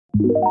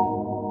A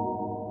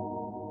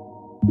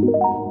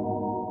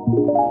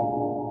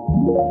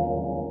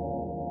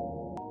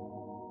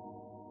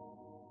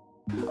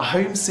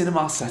home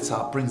cinema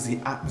setup brings the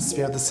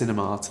atmosphere of the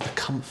cinema to the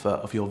comfort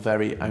of your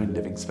very own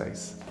living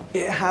space.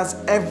 It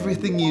has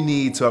everything you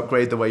need to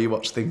upgrade the way you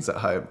watch things at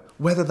home.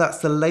 Whether that's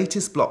the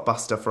latest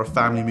blockbuster for a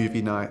family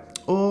movie night,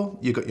 or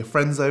you got your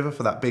friends over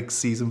for that big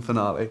season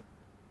finale.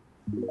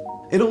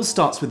 It all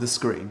starts with the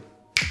screen.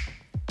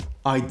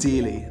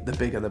 Ideally, the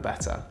bigger the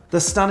better.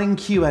 The stunning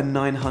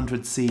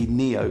QN900C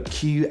Neo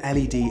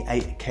QLED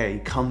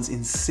 8K comes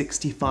in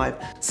 65,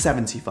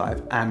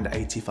 75 and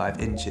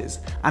 85 inches,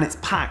 and it's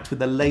packed with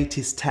the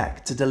latest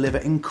tech to deliver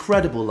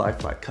incredible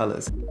lifelike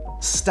colours,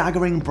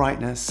 staggering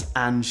brightness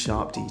and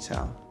sharp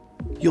detail.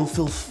 You'll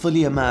feel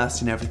fully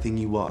immersed in everything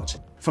you watch,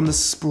 from the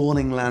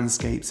sprawling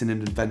landscapes in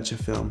an adventure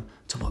film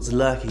to what's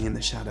lurking in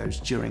the shadows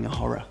during a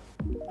horror.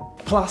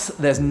 Plus,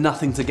 there's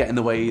nothing to get in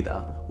the way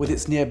either. With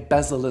its near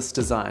bezel-less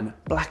design,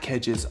 black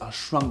edges are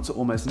shrunk to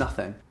almost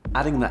nothing,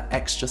 adding that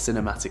extra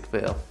cinematic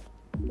feel.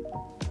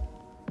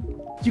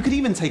 You could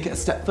even take it a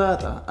step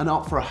further and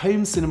opt for a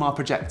home cinema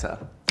projector,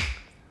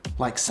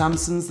 like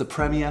Samsung's the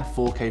Premier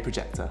 4K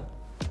projector.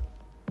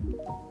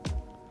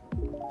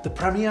 The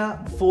Premier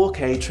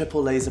 4K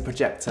triple laser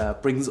projector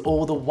brings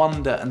all the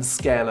wonder and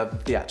scale of the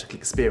theatrical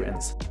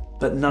experience,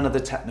 but none of the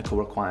technical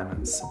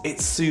requirements.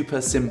 It's super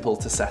simple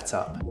to set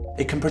up.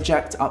 It can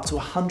project up to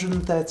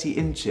 130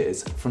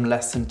 inches from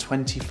less than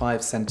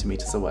 25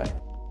 centimeters away,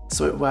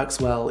 so it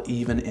works well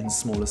even in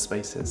smaller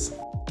spaces.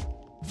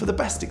 For the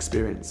best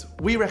experience,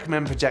 we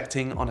recommend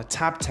projecting on a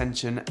tab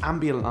tension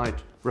ambient light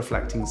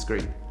reflecting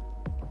screen.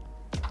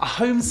 A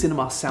home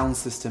cinema sound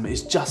system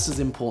is just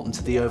as important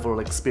to the overall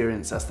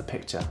experience as the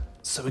picture,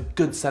 so a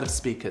good set of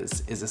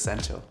speakers is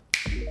essential.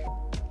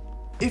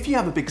 If you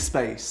have a big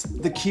space,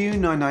 the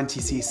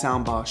Q990C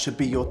soundbar should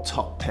be your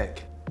top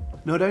pick.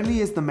 Not only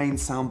is the main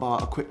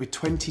soundbar equipped with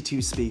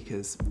 22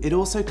 speakers, it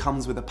also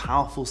comes with a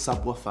powerful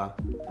subwoofer,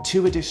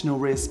 2 additional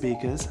rear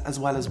speakers, as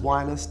well as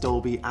wireless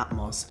Dolby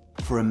Atmos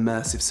for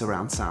immersive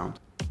surround sound.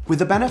 With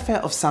the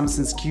benefit of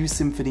Samsung's Q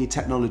Symphony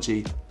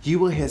technology, you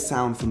will hear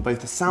sound from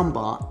both the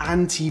soundbar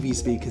and TV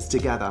speakers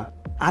together,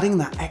 adding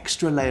that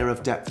extra layer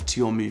of depth to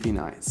your movie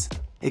nights.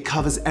 It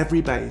covers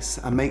every base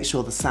and makes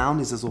sure the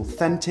sound is as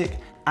authentic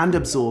and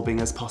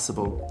absorbing as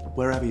possible,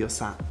 wherever you're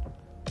sat.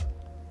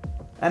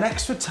 An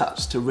extra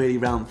touch to really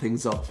round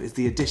things off is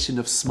the addition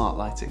of smart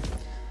lighting.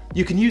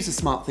 You can use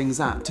the SmartThings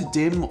app to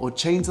dim or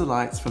change the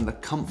lights from the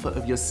comfort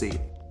of your seat.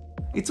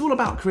 It's all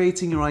about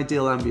creating your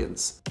ideal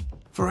ambience.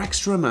 For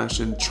extra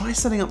immersion, try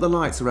setting up the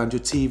lights around your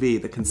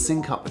TV that can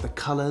sync up with the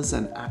colours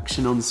and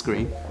action on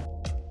screen.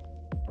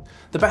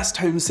 The best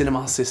home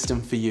cinema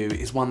system for you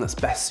is one that's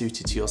best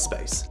suited to your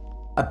space.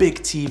 A big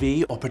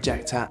TV or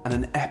projector and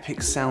an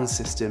epic sound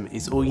system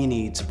is all you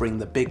need to bring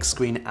the big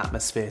screen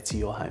atmosphere to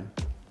your home.